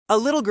A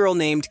little girl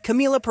named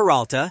Camila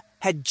Peralta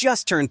had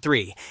just turned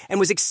 3 and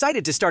was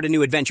excited to start a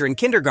new adventure in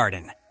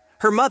kindergarten.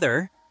 Her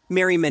mother,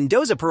 Mary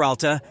Mendoza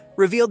Peralta,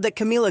 revealed that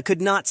Camila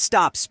could not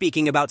stop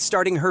speaking about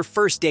starting her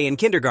first day in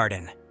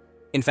kindergarten.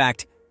 In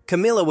fact,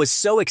 Camila was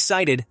so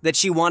excited that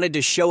she wanted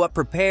to show up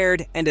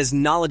prepared and as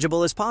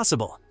knowledgeable as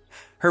possible.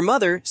 Her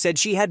mother said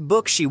she had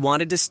books she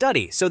wanted to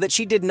study so that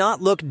she did not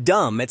look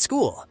dumb at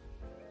school.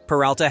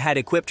 Peralta had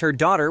equipped her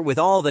daughter with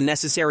all the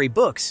necessary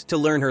books to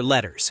learn her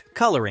letters,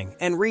 coloring,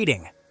 and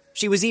reading.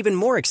 She was even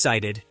more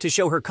excited to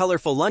show her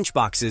colorful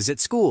lunchboxes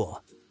at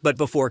school. But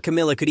before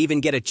Camila could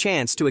even get a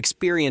chance to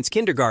experience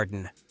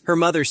kindergarten, her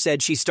mother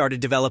said she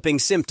started developing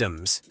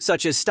symptoms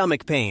such as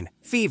stomach pain,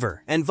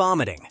 fever, and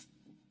vomiting.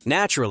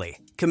 Naturally,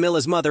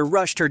 Camila's mother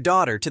rushed her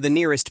daughter to the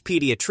nearest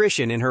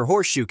pediatrician in her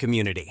Horseshoe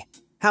community.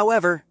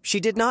 However, she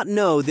did not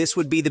know this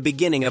would be the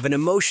beginning of an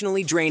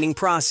emotionally draining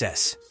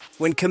process.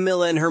 When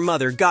Camila and her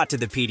mother got to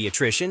the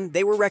pediatrician,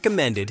 they were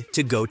recommended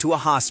to go to a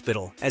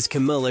hospital as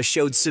Camila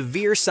showed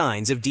severe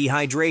signs of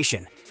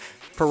dehydration.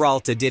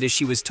 Peralta did as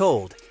she was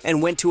told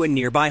and went to a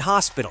nearby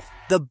hospital,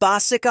 the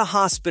Básica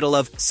Hospital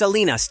of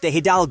Salinas de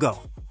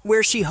Hidalgo,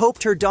 where she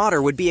hoped her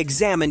daughter would be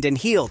examined and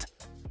healed.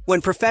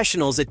 When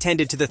professionals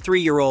attended to the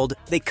 3-year-old,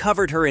 they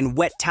covered her in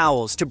wet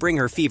towels to bring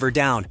her fever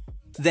down.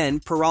 Then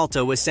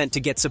Peralta was sent to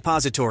get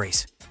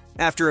suppositories.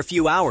 After a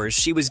few hours,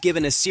 she was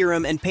given a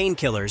serum and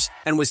painkillers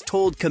and was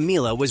told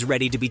Camila was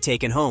ready to be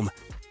taken home.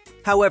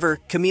 However,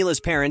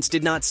 Camila's parents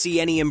did not see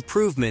any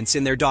improvements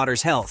in their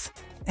daughter's health.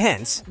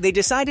 Hence, they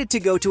decided to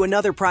go to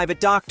another private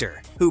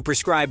doctor who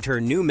prescribed her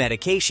new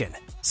medication,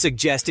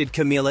 suggested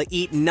Camila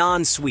eat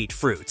non-sweet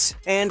fruits,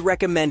 and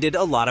recommended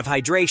a lot of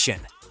hydration.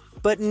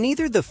 But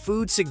neither the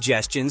food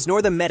suggestions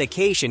nor the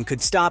medication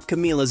could stop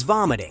Camila's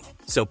vomiting,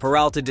 so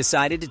Peralta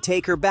decided to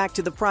take her back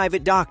to the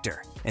private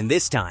doctor, and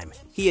this time,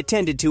 he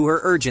attended to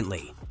her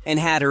urgently and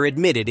had her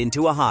admitted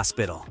into a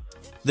hospital.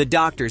 The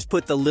doctors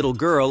put the little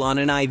girl on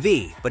an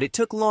IV, but it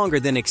took longer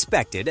than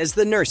expected as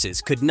the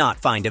nurses could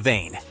not find a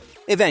vein.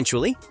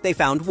 Eventually, they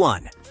found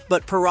one,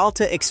 but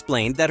Peralta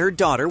explained that her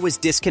daughter was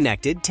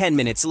disconnected 10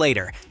 minutes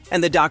later,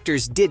 and the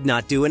doctors did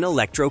not do an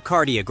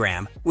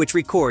electrocardiogram, which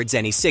records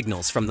any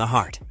signals from the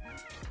heart.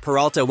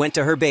 Peralta went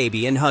to her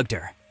baby and hugged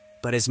her.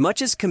 But as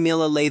much as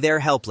Camila lay there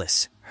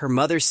helpless, her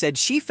mother said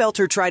she felt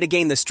her try to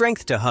gain the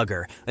strength to hug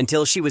her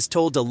until she was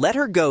told to let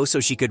her go so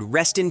she could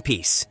rest in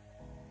peace.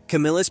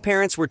 Camila's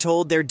parents were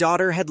told their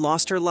daughter had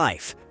lost her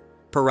life.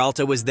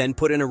 Peralta was then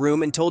put in a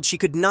room and told she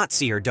could not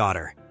see her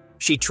daughter.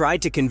 She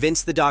tried to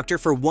convince the doctor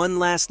for one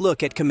last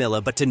look at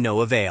Camila, but to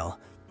no avail.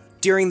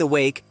 During the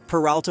wake,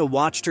 Peralta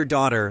watched her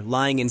daughter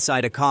lying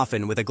inside a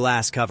coffin with a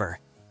glass cover.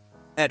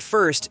 At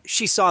first,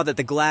 she saw that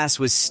the glass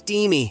was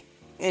steamy,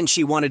 and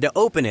she wanted to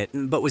open it,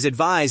 but was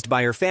advised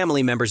by her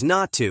family members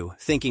not to,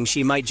 thinking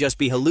she might just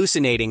be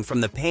hallucinating from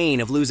the pain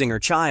of losing her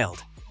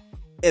child.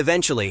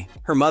 Eventually,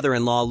 her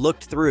mother-in-law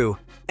looked through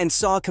and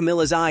saw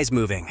Camila's eyes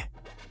moving.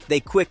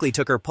 They quickly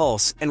took her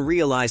pulse and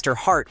realized her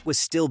heart was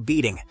still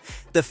beating.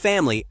 The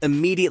family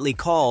immediately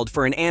called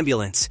for an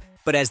ambulance,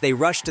 but as they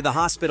rushed to the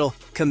hospital,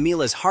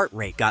 Camila's heart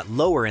rate got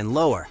lower and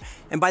lower,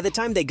 and by the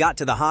time they got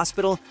to the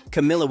hospital,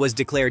 Camila was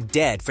declared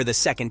dead for the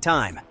second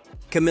time.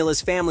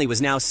 Camila's family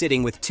was now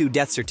sitting with 2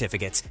 death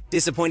certificates,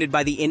 disappointed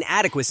by the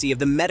inadequacy of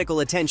the medical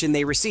attention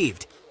they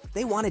received.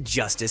 They wanted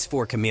justice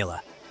for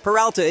Camila.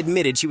 Peralta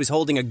admitted she was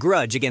holding a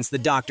grudge against the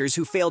doctors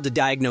who failed to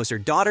diagnose her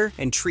daughter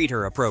and treat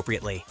her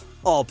appropriately.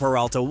 All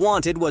Peralta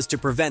wanted was to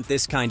prevent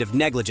this kind of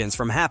negligence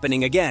from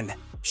happening again.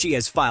 She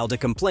has filed a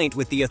complaint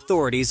with the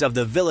authorities of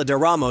the Villa de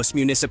Ramos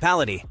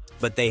municipality,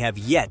 but they have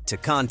yet to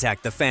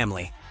contact the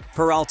family.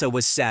 Peralta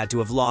was sad to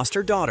have lost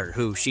her daughter,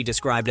 who she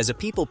described as a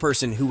people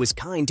person who was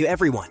kind to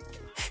everyone.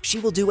 She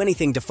will do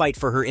anything to fight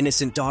for her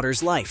innocent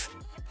daughter's life.